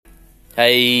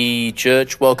Hey,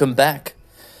 church, welcome back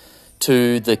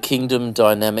to the Kingdom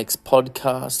Dynamics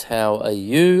podcast. How are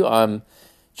you? I'm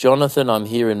Jonathan. I'm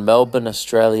here in Melbourne,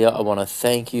 Australia. I want to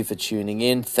thank you for tuning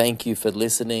in. Thank you for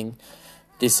listening.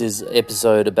 This is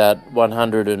episode about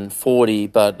 140,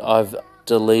 but I've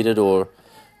deleted or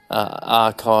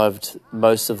archived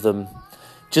most of them,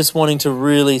 just wanting to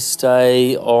really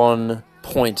stay on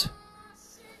point.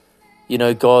 You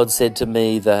know, God said to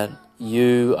me that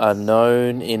you are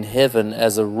known in heaven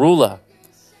as a ruler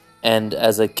and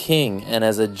as a king and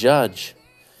as a judge.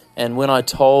 And when I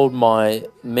told my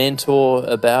mentor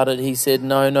about it, he said,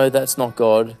 no, that's not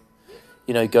God.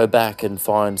 You know, go back and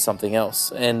find something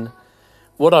else. And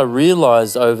what I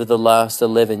realized over the last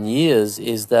 11 years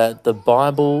is that the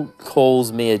Bible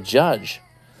calls me a judge.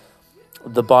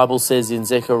 The Bible says in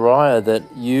Zechariah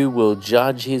that you will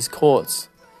judge his courts.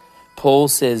 Paul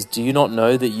says, do you not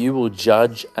know that you will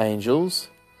judge angels?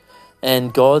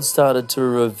 And God started to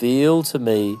reveal to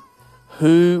me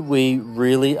who we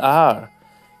really are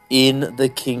in the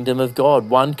kingdom of God.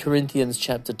 1 Corinthians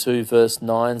chapter 2 verse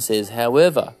 9 says,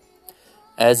 however,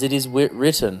 as it is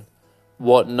written,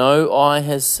 what no eye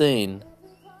has seen,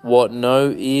 what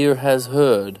no ear has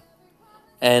heard,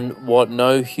 and what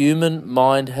no human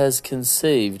mind has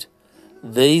conceived,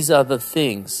 these are the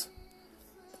things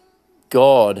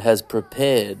God has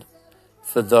prepared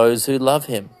for those who love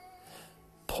him.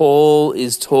 Paul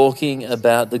is talking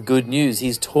about the good news.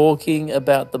 He's talking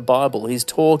about the Bible. He's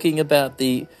talking about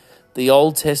the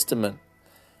Old Testament,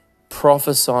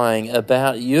 prophesying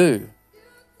about you,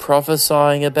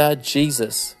 prophesying about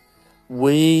Jesus.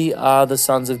 We are the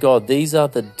sons of God. These are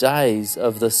the days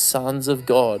of the sons of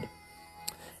God.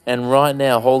 And right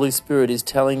now, Holy Spirit is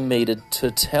telling me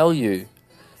to tell you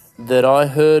that I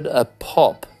heard a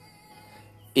pop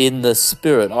in the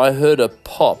spirit. I heard a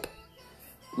pop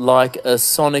like a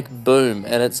sonic boom,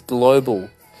 and it's global.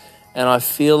 And I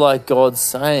feel like God's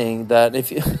saying that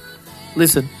if you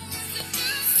listen,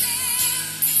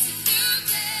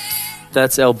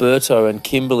 that's Alberto and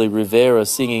Kimberly Rivera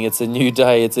singing It's a New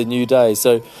Day, It's a New Day.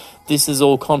 So this is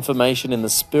all confirmation in the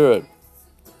spirit.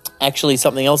 Actually,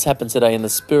 something else happened today in the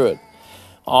spirit.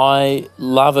 I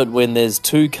love it when there's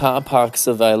two car parks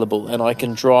available and I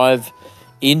can drive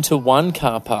into one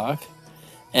car park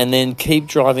and then keep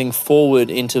driving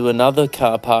forward into another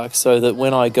car park so that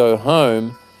when I go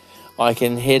home, I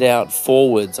can head out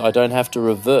forwards. I don't have to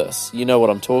reverse. You know what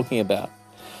I'm talking about.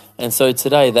 And so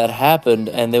today that happened,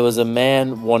 and there was a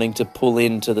man wanting to pull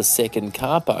into the second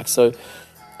car park. So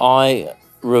I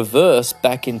reversed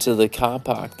back into the car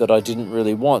park that I didn't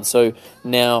really want. So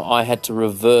now I had to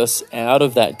reverse out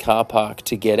of that car park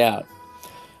to get out.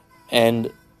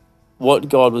 And what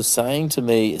God was saying to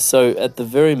me, so at the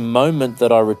very moment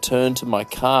that I returned to my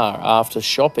car after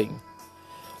shopping,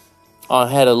 I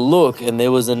had a look and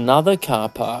there was another car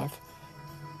park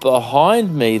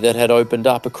behind me that had opened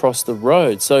up across the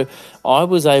road. So I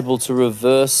was able to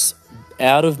reverse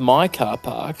out of my car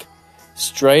park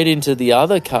straight into the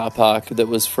other car park that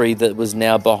was free that was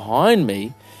now behind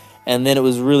me, and then it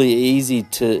was really easy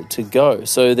to go.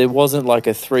 So there wasn't like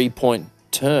a 3-point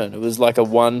turn. It was like a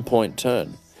 1-point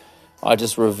turn. I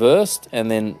just reversed and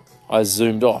then I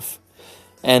zoomed off.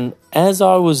 And as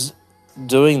I was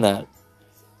doing that,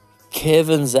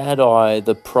 Kevin Zadai,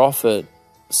 the prophet,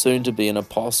 soon to be an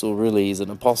apostle, really he's an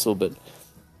apostle, but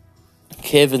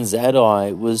Kevin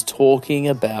Zadai was talking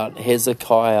about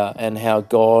Hezekiah and how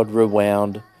God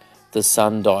rewound the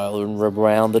sundial and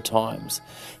rewound the times.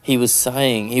 He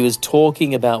was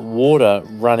talking about water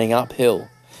running uphill,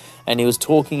 and he was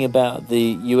talking about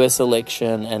the US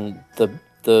election and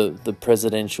the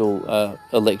presidential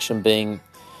election being,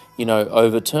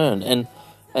 overturned.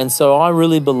 And so I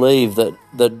really believe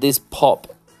that this pop,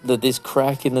 that this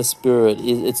crack in the spirit,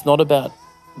 it's not about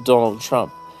Donald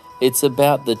Trump. It's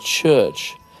about the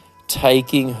church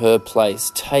taking her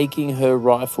place, taking her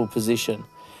rightful position.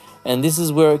 And this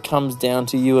is where it comes down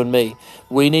to you and me.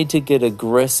 We need to get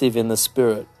aggressive in the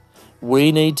spirit.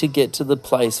 We need to get to the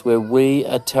place where we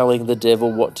are telling the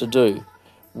devil what to do.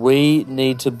 We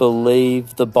need to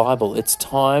believe the Bible. It's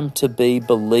time to be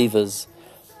believers.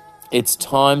 It's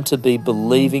time to be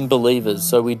believing believers.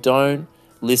 So we don't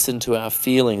listen to our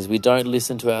feelings. We don't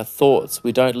listen to our thoughts.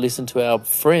 We don't listen to our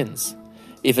friends.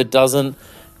 If it doesn't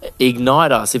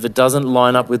ignite us, if it doesn't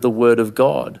line up with the word of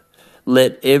God,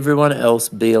 let everyone else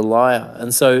be a liar.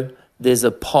 And so there's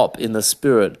a pop in the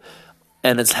spirit,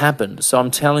 and it's happened. So I'm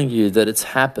telling you that it's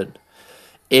happened.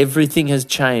 Everything has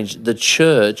changed. The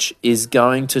church is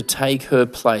going to take her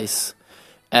place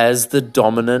as the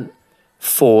dominant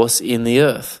force in the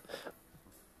earth.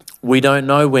 We don't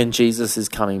know when Jesus is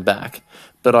coming back,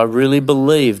 But I really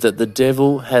believe that the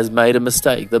devil has made a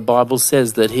mistake. The Bible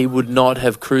says that he would not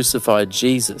have crucified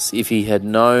Jesus if he had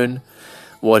known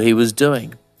what he was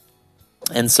doing.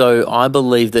 And so I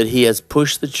believe that he has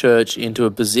pushed the church into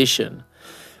a position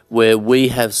where we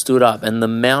have stood up, and the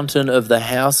mountain of the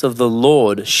house of the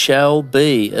Lord shall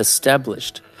be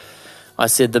established. I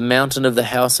said the mountain of the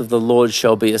house of the Lord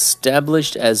shall be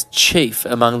established as chief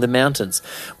among the mountains.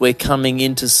 We're coming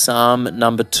into Psalm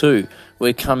number 2.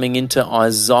 We're coming into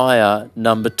Isaiah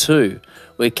number 2.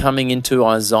 We're coming into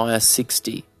Isaiah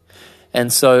 60.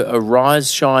 And so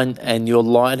arise, shine, and your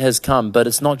light has come. But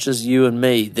it's not just you and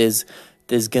me. There's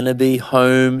going to be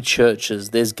home churches.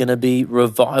 There's going to be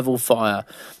revival fire.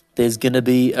 There's going to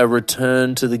be a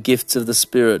return to the gifts of the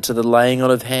Spirit, to the laying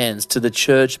on of hands, to the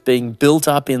church being built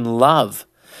up in love,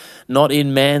 not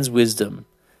in man's wisdom,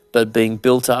 but being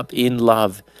built up in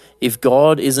love. If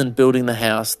God isn't building the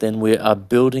house, then we are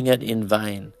building it in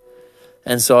vain.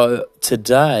 And so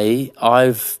today,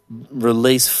 I've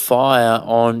released fire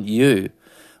on you.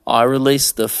 I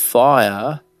release the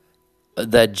fire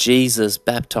that Jesus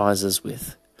baptizes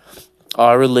with.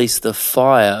 I release the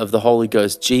fire of the Holy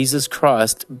Ghost. Jesus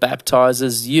Christ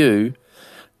baptizes you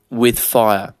with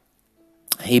fire.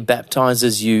 He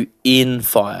baptizes you in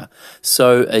fire.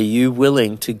 So are you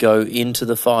willing to go into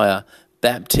the fire?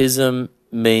 Baptism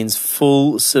means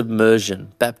full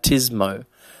submersion. Baptismo,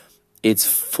 it's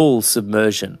full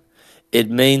submersion. It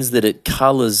means that it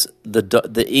colors,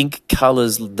 the ink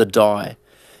colors the dye.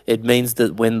 It means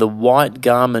that when the white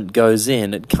garment goes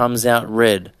in, it comes out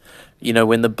red. You know,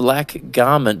 when the black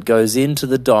garment goes into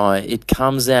the dye, it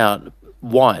comes out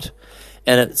white.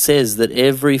 And it says that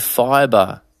every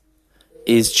fiber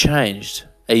is changed.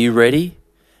 Are you ready?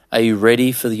 Are you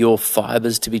ready for your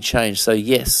fibers to be changed? So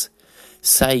yes,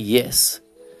 say yes.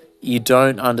 You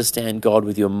don't understand God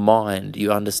with your mind.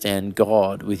 You understand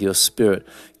God with your spirit.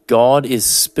 God is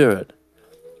spirit.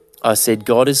 I said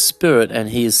God is spirit, and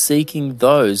he is seeking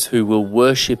those who will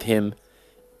worship him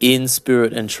in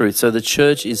spirit and truth. So the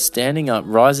church is standing up,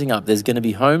 rising up. There's going to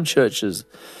be home churches.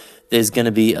 There's going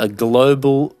to be a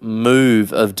global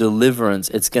move of deliverance.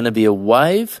 It's going to be a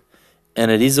wave,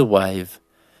 and it is a wave.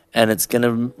 And it's going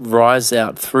to rise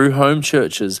out through home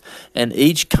churches. And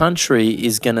each country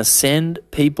is going to send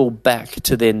people back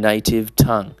to their native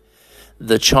tongue.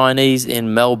 The Chinese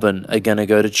in Melbourne are going to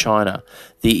go to China.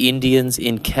 The Indians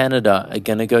in Canada are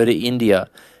going to go to India,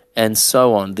 and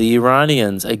so on. The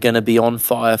Iranians are going to be on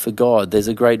fire for God. There's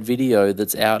a great video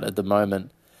that's out at the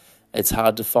moment. It's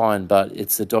hard to find, but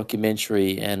it's a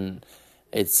documentary, and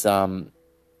it's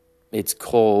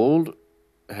called...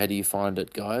 How do you find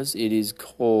it, guys? It is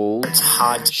called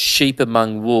Sheep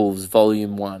Among Wolves,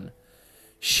 Volume 1.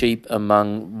 Sheep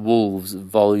Among Wolves,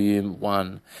 Volume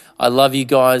 1. I love you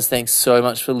guys. Thanks so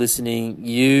much for listening.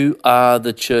 You are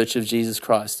the Church of Jesus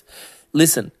Christ.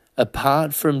 Listen,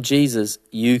 apart from Jesus,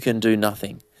 you can do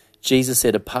nothing. Jesus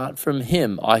said, apart from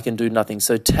him, I can do nothing.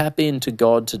 So tap into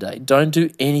God today. Don't do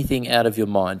anything out of your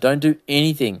mind. Don't do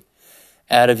anything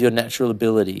out of your natural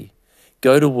ability.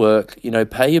 Go to work,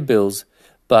 pay your bills,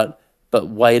 but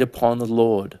wait upon the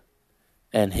Lord,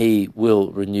 and he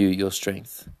will renew your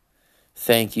strength.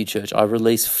 Thank you, church. I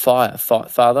release fire.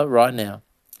 Father, right now,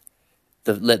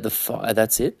 let the fire,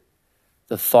 that's it,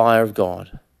 the fire of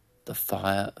God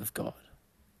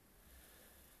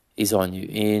is on you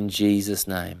in Jesus'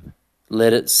 name.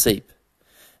 Let it seep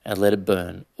and let it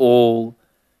burn all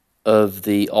of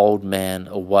the old man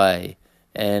away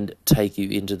and take you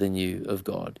into the new of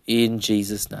God. In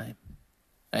Jesus' name,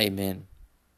 amen.